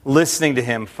listening to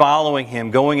him, following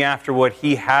him, going after what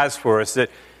he has for us, that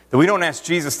we don't ask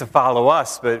Jesus to follow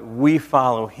us, but we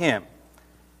follow him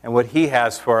and what he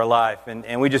has for our life.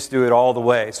 And we just do it all the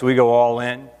way. So we go all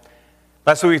in.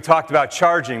 That's what we've talked about,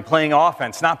 charging, playing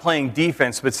offense, not playing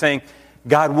defense, but saying,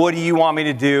 God, what do you want me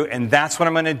to do? And that's what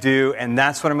I'm going to do, and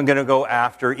that's what I'm going to go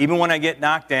after. Even when I get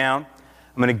knocked down,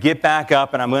 I'm going to get back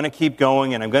up, and I'm going to keep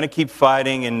going, and I'm going to keep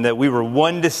fighting, and that we were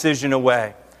one decision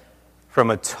away from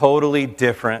a totally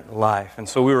different life. And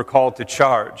so we were called to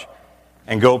charge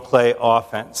and go play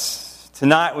offense.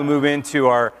 Tonight we move into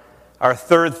our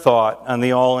third thought on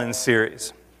the All In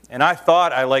series. And I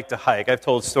thought I liked to hike. I've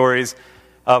told stories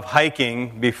of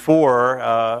hiking before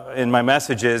in my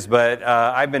messages, but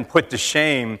I've been put to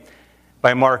shame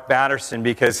by Mark Batterson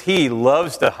because he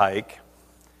loves to hike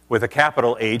with a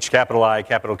capital H, capital I,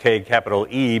 capital K, capital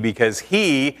E, because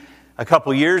he, a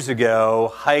couple years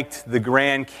ago, hiked the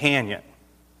Grand Canyon.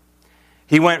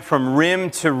 He went from rim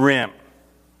to rim.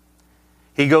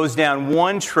 He goes down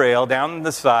one trail, down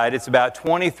the side. It's about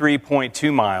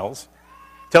 23.2 miles.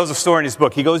 Tells a story in his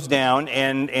book. He goes down,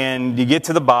 and you get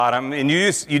to the bottom, and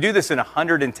you do this in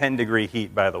 110-degree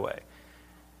heat, by the way.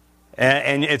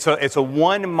 And it's a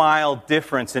 1 mile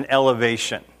difference in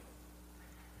elevation.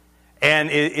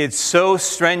 And it's so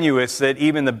strenuous that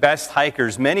even the best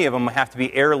hikers, many of them have to be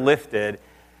airlifted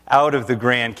out of the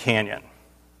Grand Canyon.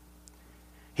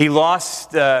 He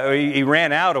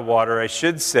ran out of water, I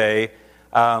should say,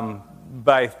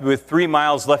 with 3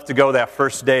 miles left to go that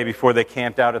first day before they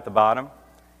camped out at the bottom.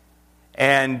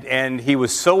 And he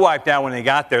was so wiped out when they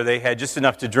got there, they had just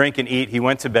enough to drink and eat. He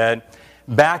went to bed,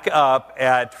 back up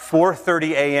at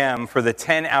 4:30 a.m. for the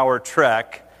 10-hour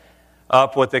trek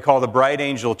up what they call the Bright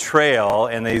Angel Trail,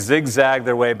 and they zigzagged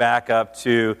their way back up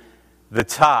to the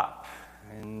top.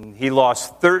 And he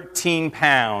lost 13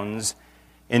 pounds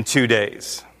in 2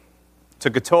 days.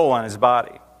 Took a toll on his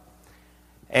body.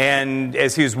 And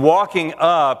as he was walking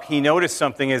up, he noticed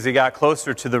something as he got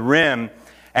closer to the rim,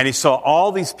 and he saw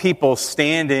all these people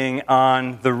standing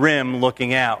on the rim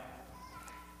looking out.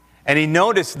 And he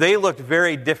noticed they looked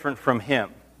very different from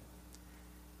him.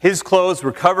 His clothes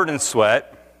were covered in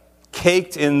sweat,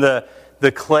 caked in the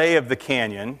clay of the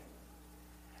canyon,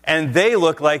 and they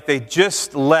looked like they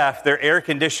just left their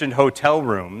air-conditioned hotel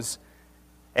rooms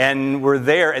and were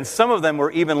there, and some of them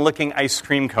were even licking ice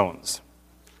cream cones.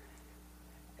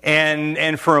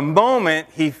 And for a moment,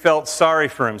 he felt sorry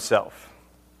for himself.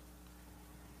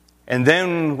 And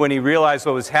then when he realized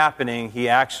what was happening, he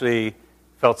actually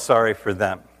felt sorry for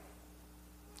them.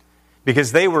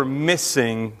 Because they were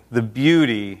missing the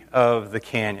beauty of the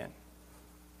canyon.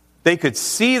 They could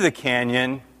see the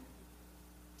canyon,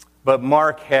 but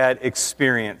Mark had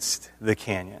experienced the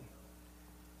canyon.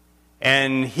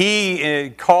 And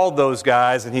he called those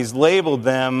guys, and he's labeled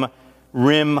them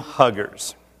rim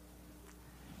huggers.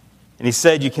 And he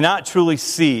said, you cannot truly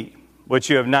see what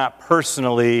you have not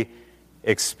personally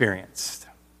experienced.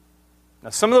 Now,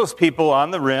 some of those people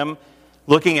on the rim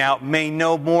looking out may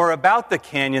know more about the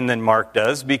canyon than Mark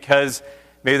does because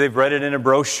maybe they've read it in a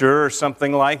brochure or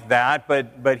something like that,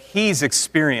 but he's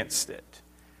experienced it.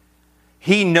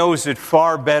 He knows it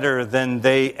far better than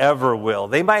they ever will.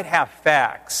 They might have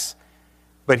facts,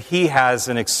 but he has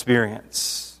an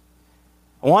experience.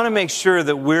 I want to make sure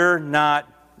that we're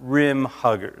not rim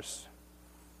huggers.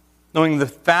 Knowing the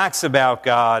facts about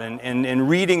God and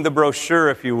reading the brochure,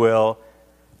 if you will,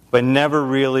 but never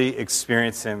really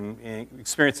experiencing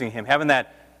Him. Having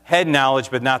that head knowledge,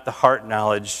 but not the heart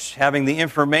knowledge. Having the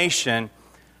information,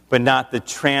 but not the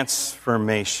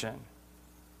transformation.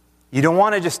 You don't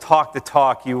want to just talk the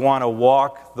talk, you want to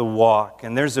walk the walk.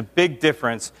 And there's a big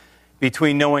difference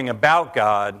between knowing about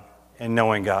God and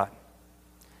knowing God.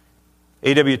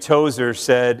 A.W. Tozer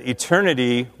said,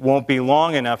 eternity won't be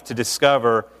long enough to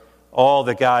discover all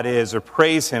that God is or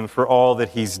praise Him for all that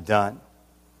He's done.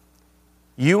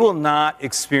 You will not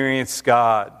experience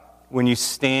God when you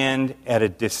stand at a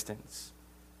distance.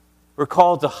 We're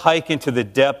called to hike into the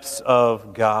depths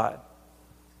of God.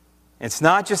 It's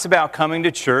not just about coming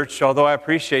to church, although I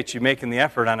appreciate you making the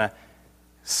effort on a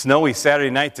snowy Saturday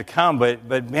night to come,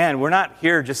 but man, we're not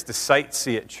here just to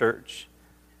sightsee at church.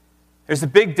 There's a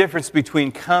big difference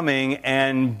between coming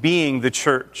and being the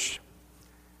church.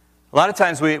 A lot of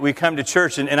times we come to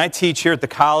church, and I teach here at the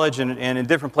college and in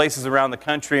different places around the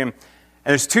country, and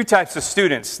there's two types of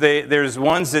students. There's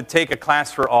ones that take a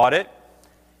class for audit,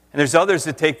 and there's others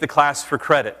that take the class for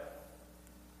credit.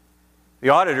 The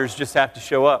auditors just have to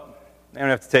show up. They don't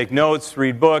have to take notes,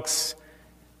 read books.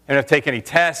 They don't have to take any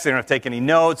tests. They don't have to take any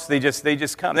notes. They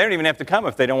just come. They don't even have to come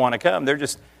if they don't want to come. They're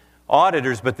just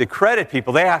auditors. But the credit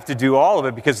people, they have to do all of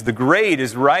it because the grade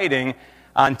is writing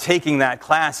on taking that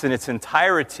class in its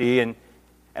entirety. And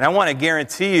I want to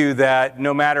guarantee you that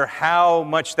no matter how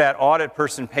much that audit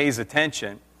person pays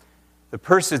attention, the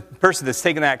person that's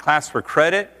taking that class for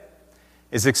credit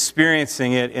is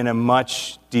experiencing it in a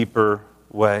much deeper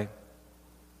way.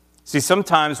 See,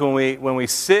 sometimes when we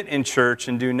sit in church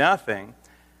and do nothing,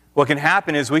 what can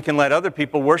happen is we can let other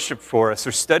people worship for us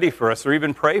or study for us or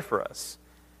even pray for us.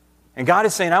 And God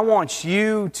is saying, I want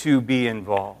you to be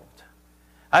involved.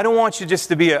 I don't want you just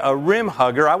to be a rim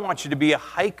hugger. I want you to be a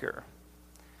hiker.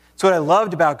 That's what I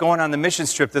loved about going on the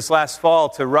missions trip this last fall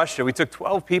to Russia. We took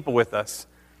 12 people with us.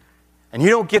 And you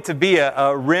don't get to be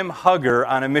a rim hugger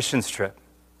on a missions trip.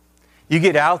 You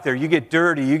get out there, you get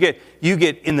dirty, you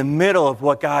get in the middle of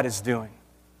what God is doing.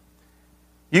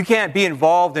 You can't be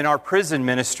involved in our prison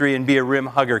ministry and be a rim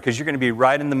hugger because you're going to be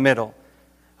right in the middle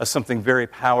of something very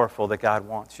powerful that God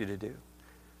wants you to do.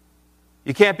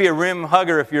 You can't be a rim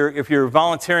hugger if you're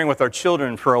volunteering with our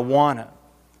children for Awana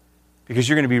because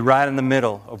you're going to be right in the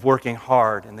middle of working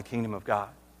hard in the kingdom of God.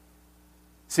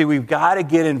 See, we've got to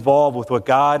get involved with what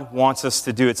God wants us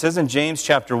to do. It says in James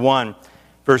chapter 1,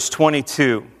 verse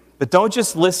 22, but don't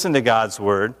just listen to God's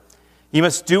word. You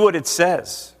must do what it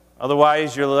says.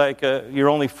 Otherwise, you're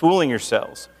only fooling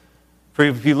yourselves. For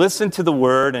if you listen to the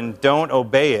word and don't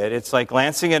obey it, it's like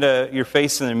glancing at your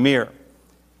face in a mirror.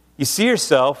 You see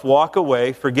yourself, walk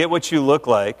away, forget what you look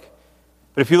like.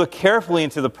 But if you look carefully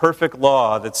into the perfect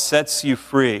law that sets you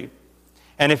free,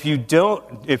 and if you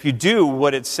do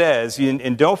what it says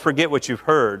and don't forget what you've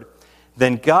heard,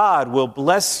 then God will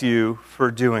bless you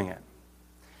for doing it.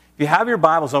 If you have your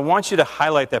Bibles, I want you to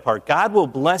highlight that part. God will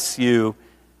bless you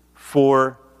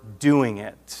for doing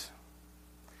it.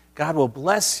 God will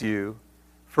bless you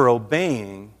for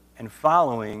obeying and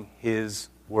following His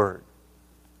word.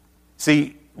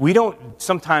 See, we don't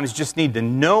sometimes just need to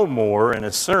know more in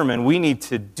a sermon. We need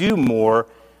to do more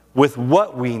with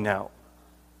what we know.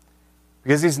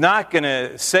 Because He's not going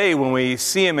to say when we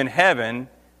see Him in heaven,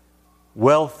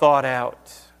 well thought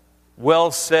out,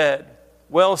 well said,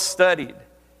 well studied.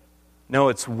 No,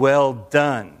 it's well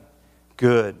done,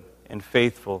 good and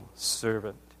faithful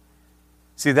servant.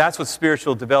 See, that's what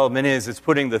spiritual development is. It's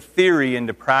putting the theory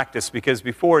into practice, because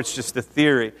before it's just a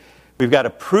theory. We've got to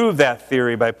prove that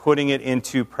theory by putting it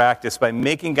into practice, by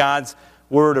making God's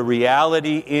word a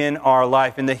reality in our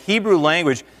life. In the Hebrew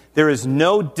language, there is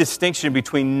no distinction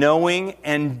between knowing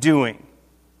and doing.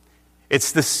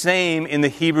 It's the same in the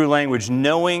Hebrew language,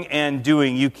 knowing and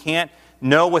doing. You can't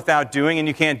know without doing, and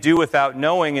you can't do without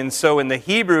knowing. And so in the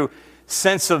Hebrew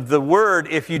sense of the word,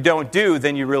 if you don't do,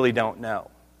 then you really don't know.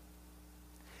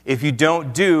 If you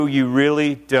don't do, you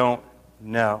really don't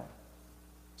know.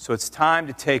 So it's time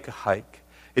to take a hike.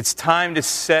 It's time to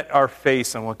set our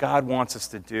face on what God wants us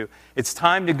to do. It's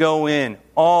time to go in,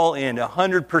 all in,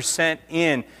 100%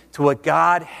 in to what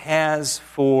God has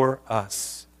for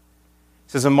us.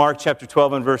 It says in Mark chapter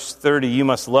 12 and verse 30, you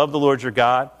must love the Lord your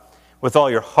God with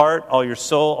all your heart, all your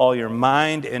soul, all your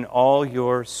mind, and all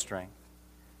your strength.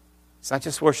 It's not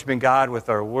just worshiping God with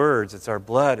our words. It's our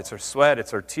blood, it's our sweat,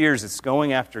 it's our tears. It's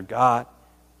going after God.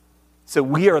 So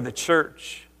we are the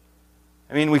church.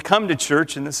 I mean, we come to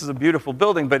church, and this is a beautiful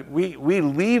building, but we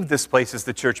leave this place as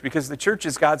the church because the church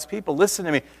is God's people. Listen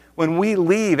to me. When we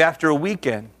leave after a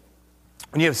weekend,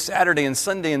 when you have Saturday and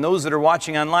Sunday, and those that are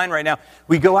watching online right now,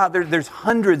 we go out there. There's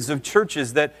hundreds of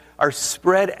churches that are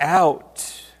spread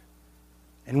out.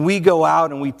 And we go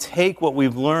out and we take what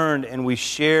we've learned and we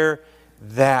share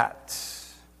that.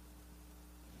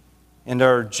 And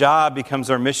our job becomes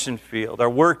our mission field. Our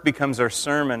work becomes our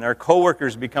sermon. Our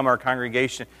coworkers become our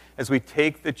congregation as we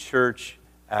take the church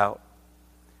out.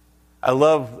 I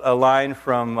love a line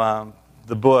from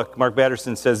the book. Mark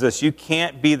Batterson says this: you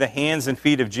can't be the hands and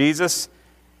feet of Jesus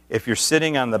if you're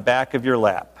sitting on the back of your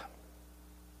lap.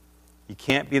 You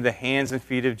can't be the hands and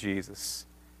feet of Jesus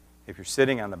if you're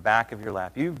sitting on the back of your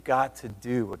lap. You've got to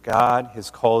do what God has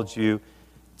called you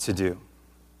to do.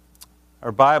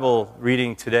 Our Bible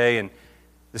reading today, and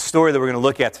the story that we're going to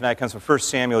look at tonight, comes from 1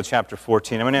 Samuel chapter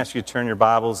 14. I'm going to ask you to turn your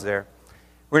Bibles there.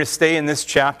 We're going to stay in this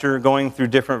chapter, going through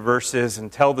different verses,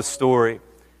 and tell the story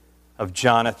of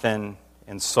Jonathan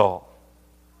and Saul.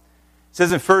 It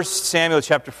says in 1 Samuel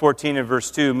chapter 14 and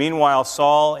verse 2, meanwhile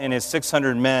Saul and his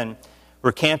 600 men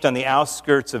were camped on the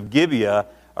outskirts of Gibeah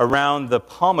around the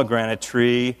pomegranate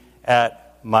tree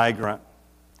at Migron.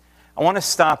 I want to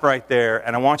stop right there,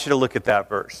 and I want you to look at that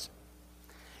verse.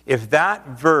 If that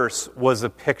verse was a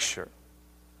picture,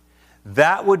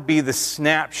 that would be the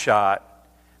snapshot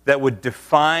that would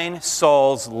define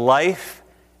Saul's life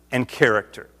and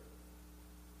character.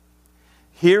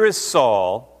 Here is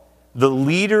Saul, the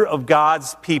leader of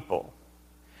God's people,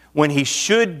 when he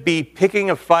should be picking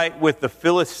a fight with the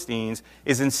Philistines,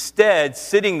 is instead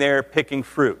sitting there picking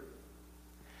fruit.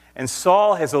 And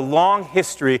Saul has a long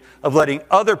history of letting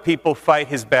other people fight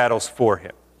his battles for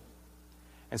him.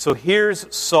 And so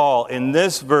here's Saul in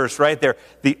this verse right there,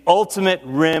 the ultimate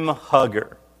rim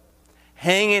hugger,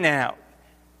 hanging out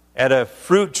at a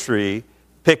fruit tree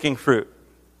picking fruit.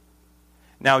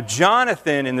 Now,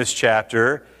 Jonathan in this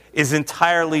chapter is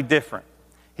entirely different.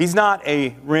 He's not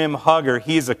a rim hugger,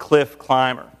 he's a cliff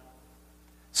climber.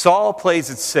 Saul plays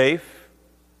it safe,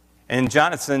 and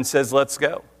Jonathan says, let's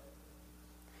go.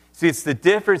 See, it's the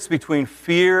difference between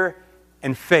fear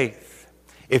and faith.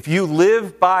 If you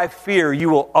live by fear, you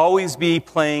will always be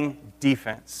playing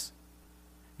defense.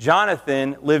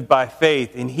 Jonathan lived by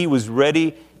faith, and he was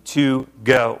ready to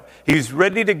go. He was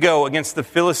ready to go against the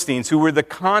Philistines, who were the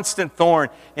constant thorn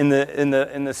in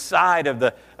the side of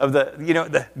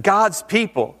the God's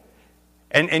people.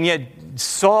 And yet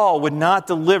Saul would not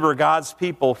deliver God's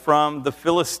people from the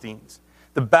Philistines.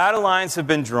 The battle lines have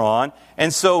been drawn,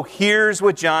 and so here's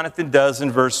what Jonathan does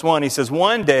in verse 1. He says,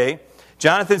 one day,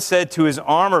 Jonathan said to his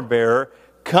armor bearer,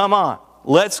 come on,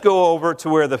 let's go over to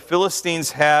where the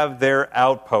Philistines have their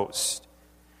outpost.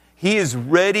 He is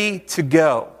ready to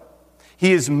go.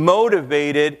 He is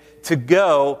motivated to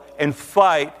go and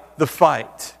fight the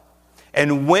fight.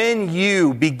 And when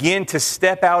you begin to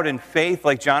step out in faith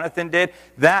like Jonathan did,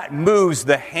 that moves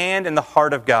the hand and the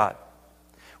heart of God.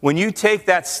 When you take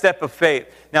that step of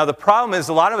faith, now the problem is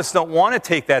a lot of us don't want to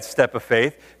take that step of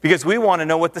faith because we want to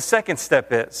know what the second step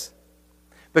is.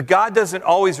 But God doesn't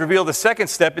always reveal the second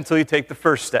step until you take the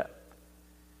first step.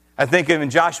 I think in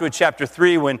Joshua chapter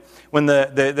 3 when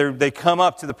they come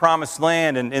up to the promised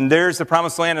land and there's the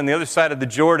promised land on the other side of the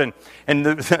Jordan and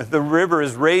the river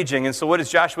is raging. And so what does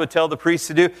Joshua tell the priests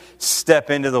to do? Step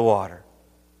into the water.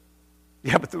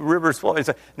 Yeah, but the river's flowing. It's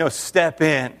like, no, step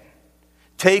in.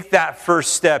 Take that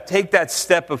first step. Take that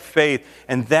step of faith.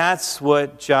 And that's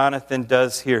what Jonathan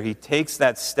does here. He takes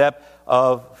that step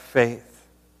of faith.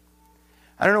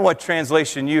 I don't know what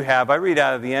translation you have. I read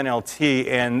out of the NLT,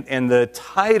 and the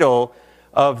title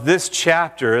of this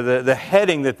chapter, the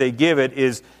heading that they give it,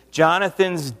 is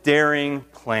Jonathan's Daring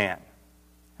Plan.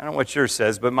 I don't know what yours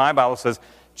says, but my Bible says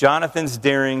Jonathan's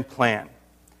Daring Plan.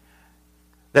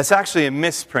 That's actually a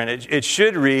misprint. It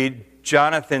should read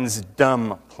Jonathan's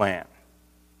Dumb Plan.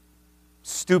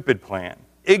 Stupid plan.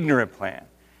 Ignorant plan.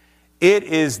 It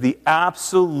is the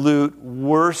absolute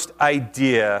worst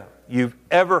idea you've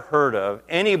ever heard of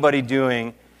anybody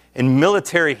doing in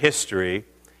military history.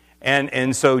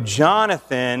 And so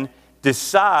Jonathan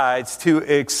decides to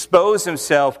expose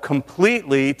himself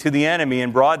completely to the enemy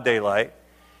in broad daylight.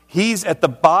 He's at the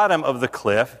bottom of the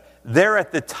cliff. They're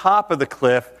at the top of the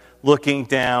cliff looking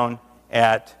down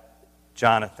at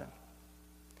Jonathan.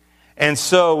 And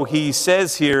so he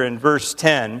says here in verse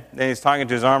 10, and he's talking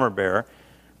to his armor bearer,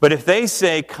 but if they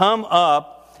say, come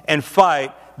up and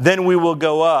fight, then we will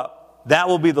go up. That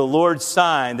will be the Lord's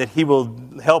sign that he will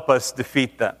help us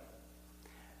defeat them.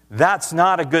 That's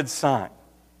not a good sign.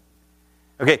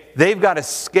 Okay, they've got to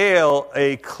scale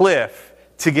a cliff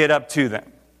to get up to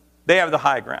them. They have the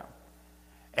high ground.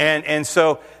 And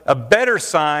so a better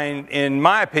sign, in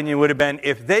my opinion, would have been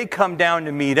if they come down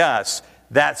to meet us,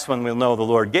 that's when we'll know the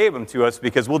Lord gave them to us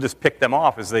because we'll just pick them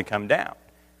off as they come down.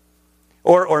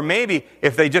 Or maybe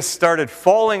if they just started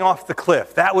falling off the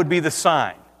cliff, that would be the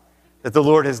sign that the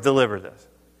Lord has delivered us.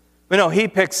 But no, he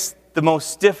picks the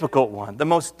most difficult one, the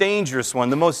most dangerous one,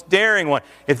 the most daring one.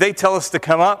 If they tell us to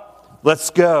come up,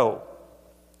 let's go.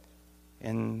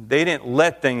 And they didn't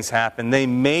let things happen. They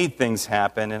made things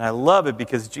happen. And I love it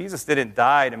because Jesus didn't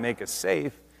die to make us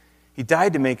safe. He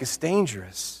died to make us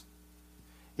dangerous.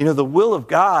 You know, the will of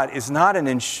God is not an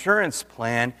insurance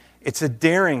plan. It's a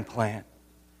daring plan.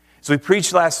 As we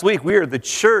preached last week, we are the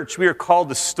church. We are called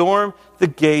to storm the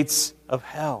gates of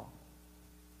hell.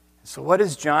 So what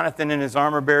does Jonathan and his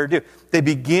armor bearer do? They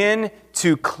begin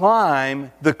to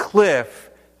climb the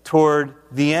cliff toward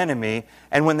the enemy.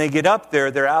 And when they get up there,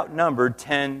 they're outnumbered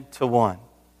 10-1. It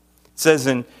says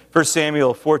in 1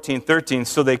 Samuel 14:13,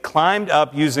 so they climbed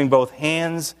up using both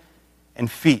hands and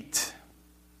feet.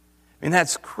 I mean,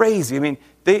 that's crazy. I mean,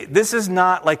 this is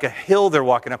not like a hill they're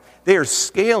walking up. They are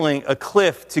scaling a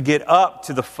cliff to get up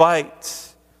to the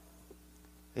fight.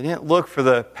 They didn't look for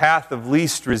the path of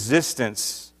least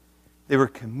resistance. They were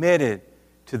committed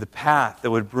to the path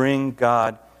that would bring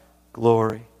God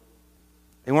glory.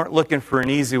 They weren't looking for an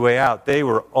easy way out. They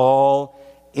were all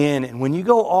in. And when you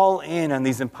go all in on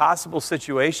these impossible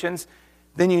situations,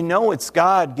 then you know it's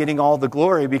God getting all the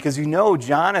glory because you know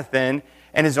Jonathan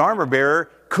and his armor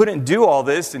bearer couldn't do all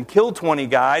this and kill 20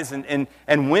 guys and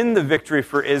win the victory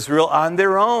for Israel on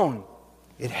their own.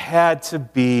 It had to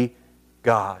be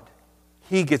God.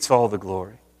 He gets all the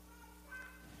glory.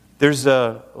 There's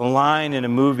a line in a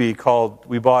movie called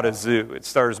We Bought a Zoo. It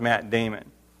stars Matt Damon.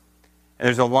 And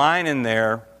there's a line in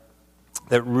there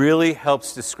that really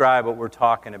helps describe what we're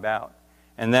talking about.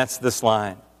 And that's this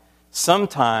line.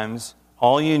 Sometimes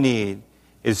all you need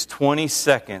is 20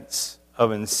 seconds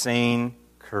of insane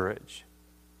courage.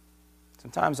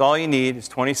 Sometimes all you need is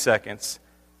 20 seconds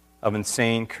of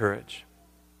insane courage.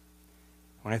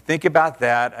 When I think about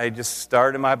that, I just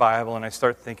start in my Bible and I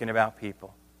start thinking about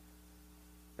people.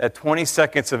 That 20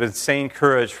 seconds of insane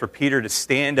courage for Peter to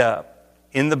stand up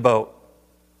in the boat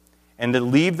and to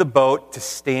leave the boat to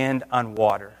stand on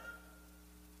water.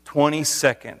 20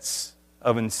 seconds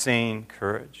of insane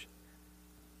courage.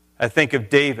 I think of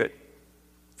David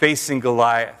facing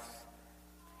Goliath.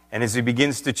 And as he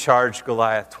begins to charge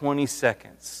Goliath, 20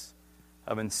 seconds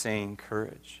of insane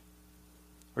courage.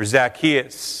 Or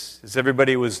Zacchaeus, as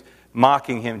everybody was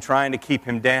mocking him, trying to keep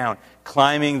him down,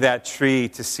 climbing that tree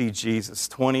to see Jesus.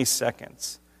 20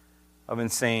 seconds of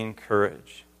insane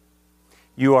courage.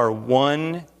 You are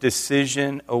one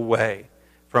decision away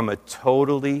from a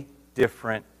totally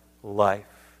different life.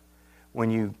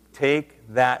 When you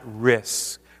take that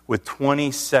risk with 20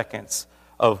 seconds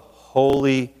of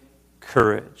holy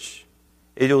courage,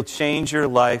 it'll change your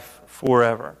life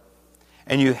forever.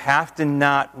 And you have to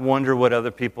not wonder what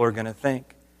other people are going to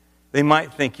think. They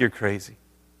might think you're crazy.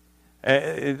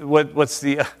 What's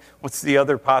the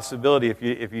other possibility?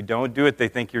 If you don't do it, they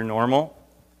think you're normal.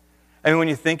 I mean, when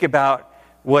you think about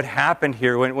what happened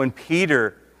here, when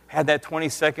Peter had that 20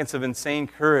 seconds of insane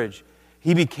courage,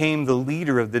 he became the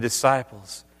leader of the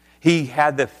disciples. He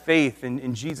had the faith,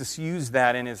 and Jesus used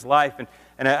that in his life. And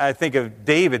I think of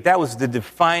David. That was the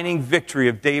defining victory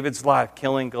of David's life,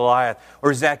 killing Goliath.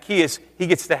 Or Zacchaeus, he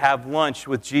gets to have lunch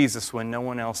with Jesus when no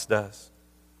one else does.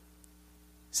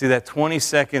 See, that 20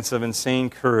 seconds of insane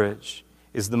courage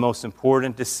is the most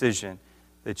important decision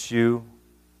that you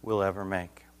will ever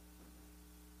make.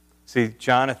 See,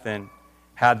 Jonathan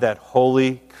had that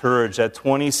holy courage, that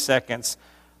 20 seconds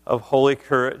of holy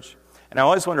courage. And I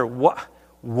always wonder,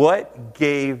 what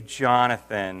gave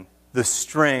Jonathan the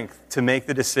strength to make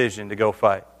the decision to go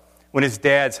fight when his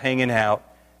dad's hanging out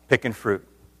picking fruit?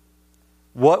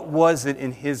 What was it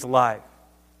in his life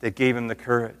that gave him the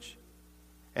courage?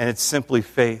 And it's simply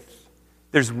faith.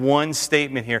 There's one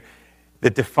statement here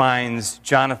that defines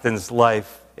Jonathan's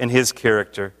life and his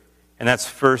character, and that's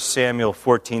 1 Samuel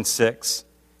 14:6. It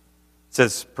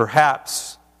says,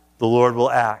 "Perhaps the Lord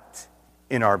will act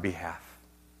in our behalf."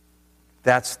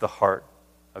 That's the heart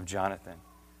of Jonathan.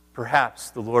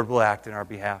 Perhaps the Lord will act in our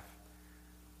behalf.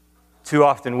 Too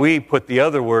often we put the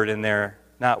other word in there,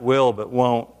 not will, but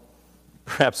won't.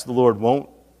 Perhaps the Lord won't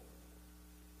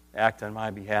act on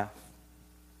my behalf.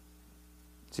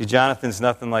 See, Jonathan's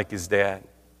nothing like his dad.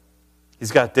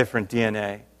 He's got different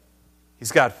DNA.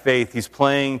 He's got faith. He's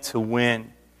playing to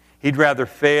win. He'd rather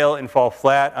fail and fall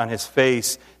flat on his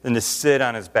face than to sit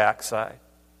on his backside.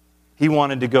 He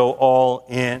wanted to go all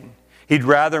in. He'd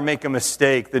rather make a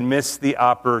mistake than miss the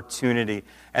opportunity.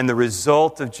 And the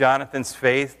result of Jonathan's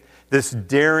faith, this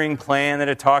daring plan that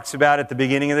it talks about at the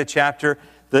beginning of the chapter,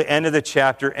 the end of the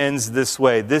chapter ends this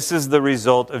way. This is the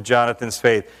result of Jonathan's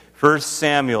faith. 1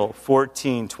 Samuel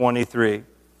 14:23.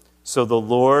 So the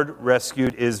Lord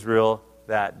rescued Israel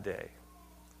that day.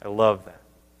 I love that.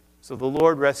 So the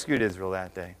Lord rescued Israel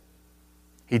that day.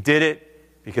 He did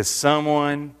it because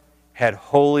someone had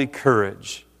holy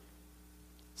courage.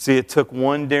 See, it took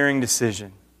one daring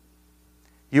decision.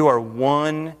 You are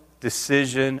one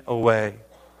decision away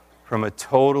from a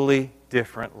totally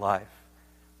different life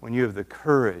when you have the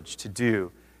courage to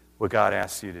do what God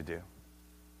asks you to do.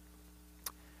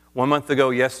 1 month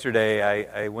ago yesterday,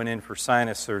 I went in for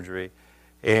sinus surgery,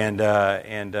 and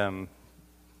I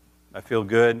feel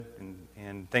good,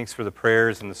 and thanks for the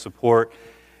prayers and the support.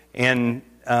 And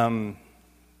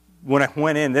when I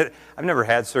went in, I've never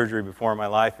had surgery before in my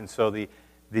life, and so the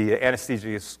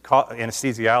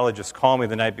anesthesiologist called me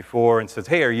the night before and says,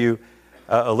 "Hey, are you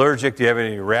allergic? Do you have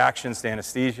any reactions to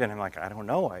anesthesia?" And I'm like, "I don't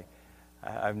know.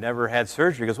 I've never had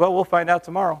surgery." He goes, "Well, we'll find out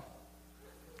tomorrow."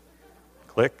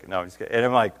 Click. No, I'm just kidding. And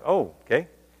I'm like, "Oh, okay."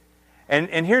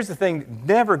 And here's the thing: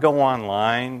 never go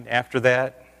online after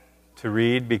that to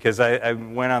read, because I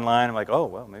went online. I'm like, "Oh,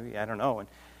 well, maybe I don't know."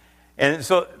 And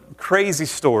so, crazy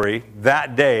story.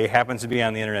 That day happens to be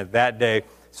on the internet. That day,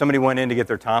 somebody went in to get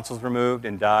their tonsils removed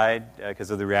and died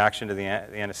because of the reaction to the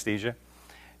anesthesia.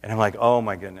 And I'm like, "Oh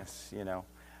my goodness,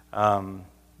 that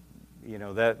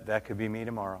could be me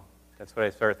tomorrow. That's what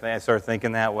I started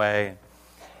thinking that way.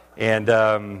 And,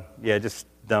 just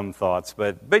dumb thoughts.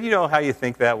 But you know how you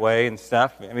think that way and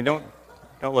stuff. I mean, don't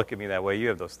look at me that way. You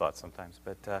have those thoughts sometimes.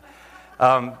 But,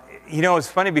 it's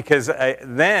funny because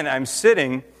then I'm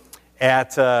sitting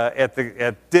at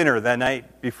dinner that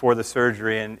night before the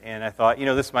surgery, and I thought,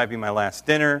 this might be my last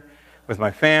dinner with my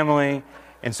family,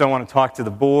 and so I want to talk to the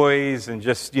boys, and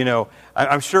just,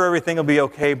 I'm sure everything will be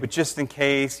okay, but just in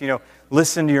case,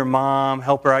 listen to your mom,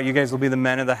 help her out, you guys will be the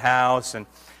men of the house, and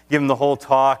give them the whole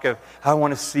talk of how I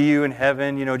want to see you in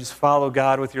heaven, just follow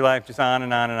God with your life, just on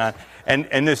and on and on.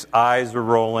 And this eyes were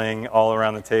rolling all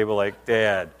around the table like,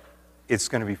 Dad, it's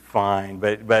going to be fine.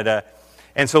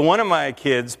 And so one of my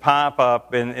kids pop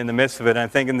up in the midst of it, and I'm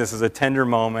thinking this is a tender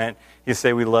moment. You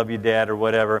say, we love you, Dad, or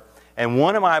whatever. And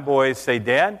one of my boys say,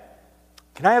 Dad,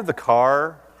 can I have the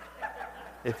car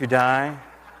if you die?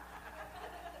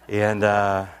 And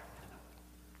I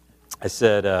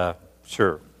said,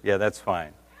 sure, yeah, that's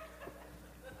fine.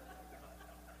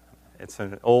 It's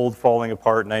an old, falling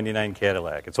apart 99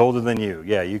 Cadillac. It's older than you.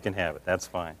 Yeah, you can have it. That's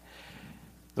fine.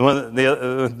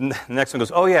 The next one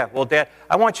goes, oh, yeah, well, Dad,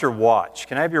 I want your watch.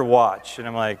 Can I have your watch? And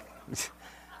I'm like,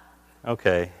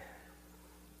 okay.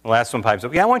 The last one pipes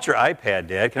up, yeah, I want your iPad,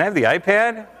 Dad. Can I have the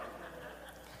iPad?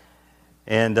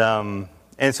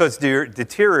 And so it's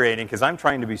deteriorating because I'm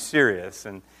trying to be serious,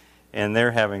 and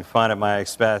they're having fun at my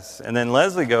expense. And then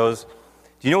Leslie goes,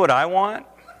 do you know what I want?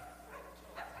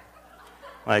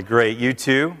 I'm like, great, you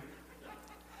too?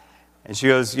 And she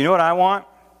goes, you know what I want?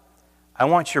 I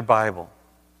want your Bible.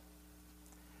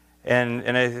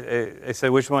 And I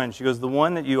said, which one? She goes, the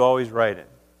one that you always write in.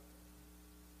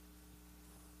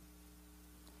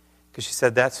 Because she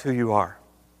said, that's who you are.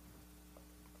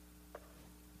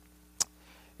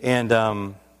 And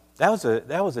that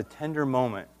was a tender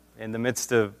moment in the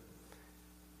midst of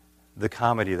the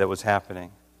comedy that was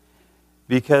happening.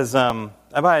 Because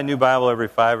I buy a new Bible every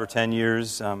 5 or 10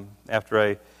 years after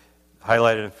I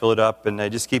highlight it and fill it up, and I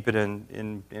just keep it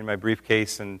in my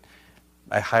briefcase, and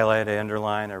I highlight, I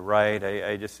underline, I write,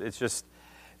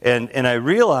 and I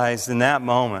realized in that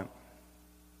moment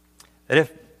that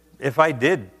if I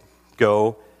did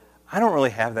go, I don't really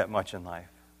have that much in life.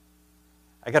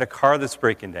 I got a car that's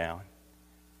breaking down.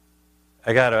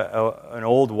 I got an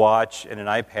old watch and an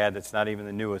iPad that's not even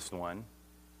the newest one.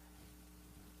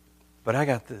 But I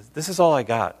got this. This is all I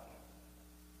got.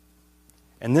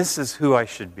 And this is who I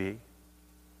should be.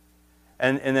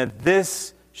 And that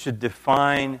this should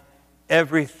define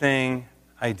everything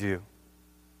I do.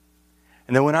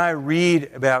 And that when I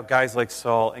read about guys like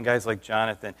Saul and guys like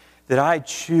Jonathan, that I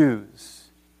choose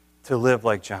to live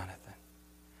like Jonathan.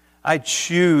 I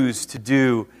choose to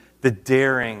do the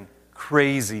daring,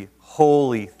 crazy,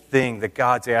 holy thing that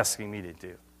God's asking me to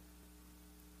do.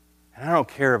 And I don't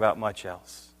care about much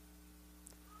else.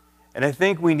 And I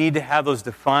think we need to have those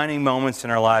defining moments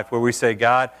in our life where we say,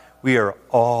 God, we are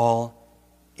all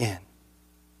in.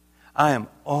 I am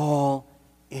all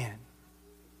in.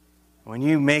 When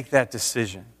you make that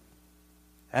decision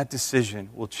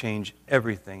will change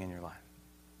everything in your life.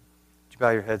 Would you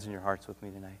bow your heads and your hearts with me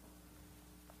tonight?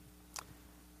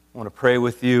 I want to pray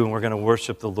with you, and we're going to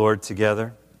worship the Lord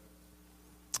together.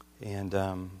 And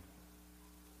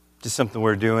just something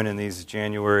we're doing in these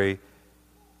January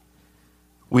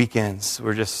weekends.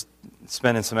 We're just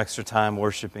spending some extra time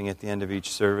worshiping at the end of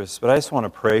each service. But I just want to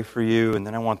pray for you, and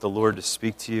then I want the Lord to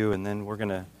speak to you, and then we're going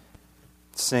to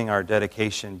sing our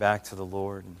dedication back to the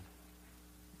Lord.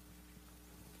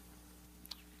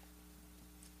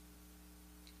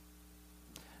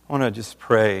 I want to just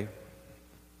pray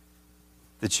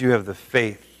that you have the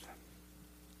faith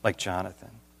like Jonathan.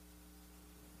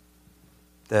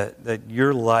 That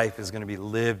your life is going to be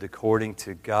lived according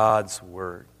to God's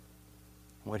word.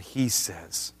 What He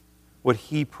says. What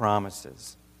He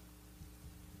promises.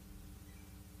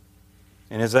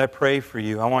 And as I pray for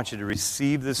you, I want you to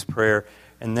receive this prayer,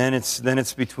 and then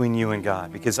it's between you and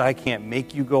God. Because I can't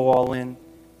make you go all in.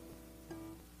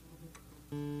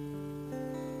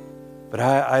 But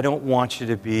I don't want you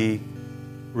to be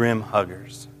rim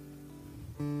huggers.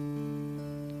 I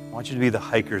want you to be the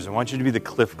hikers. I want you to be the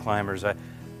cliff climbers.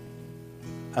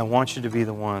 I want you to be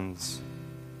the ones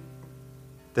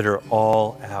that are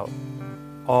all out,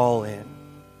 all in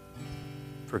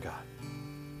for God.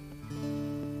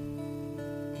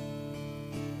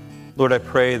 Lord, I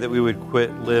pray that we would quit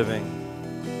living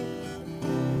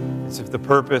as if the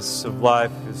purpose of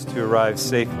life is to arrive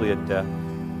safely at death.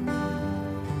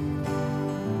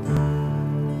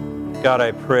 God,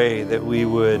 I pray that we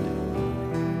would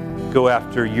go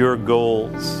after your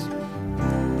goals,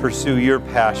 pursue your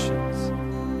passions.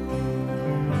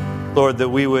 Lord, that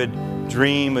we would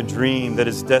dream a dream that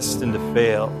is destined to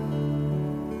fail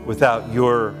without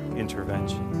your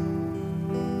intervention.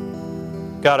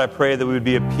 God, I pray that we would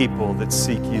be a people that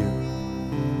seek you.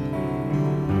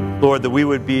 Lord, that we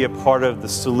would be a part of the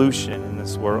solution in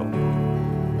this world.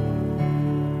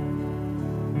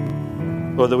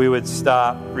 Lord, that we would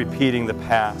stop repeating the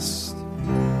past.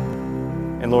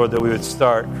 And Lord, that we would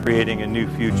start creating a new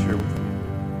future with you.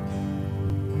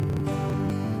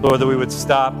 Lord, that we would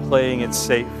stop playing it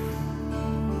safe.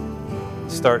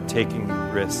 Start taking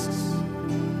risks.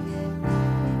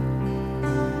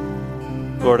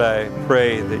 Lord, I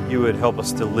pray that you would help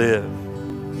us to live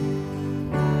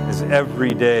as every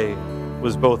day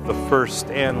was both the first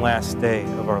and last day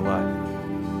of our life.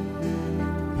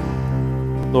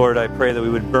 Lord, I pray that we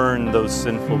would burn those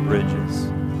sinful bridges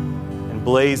and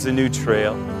blaze a new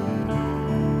trail.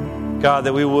 God,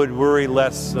 that we would worry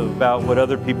less about what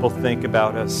other people think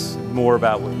about us, more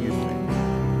about what you think.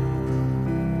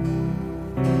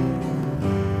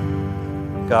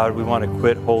 God, we want to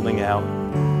quit holding out.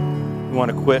 We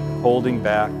want to quit holding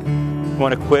back. We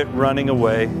want to quit running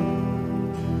away.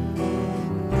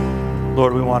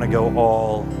 Lord, we want to go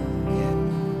all in.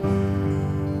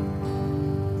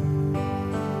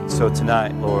 So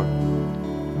tonight, Lord,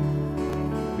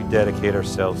 we dedicate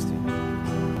ourselves to you,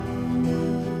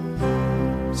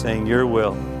 saying your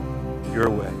will, your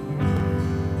way,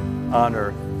 on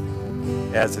earth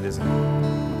as it is in heaven.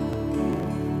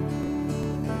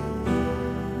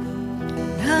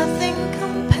 Nothing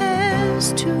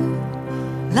compares to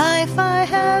life I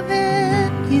have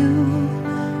in you.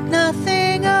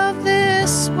 Nothing of this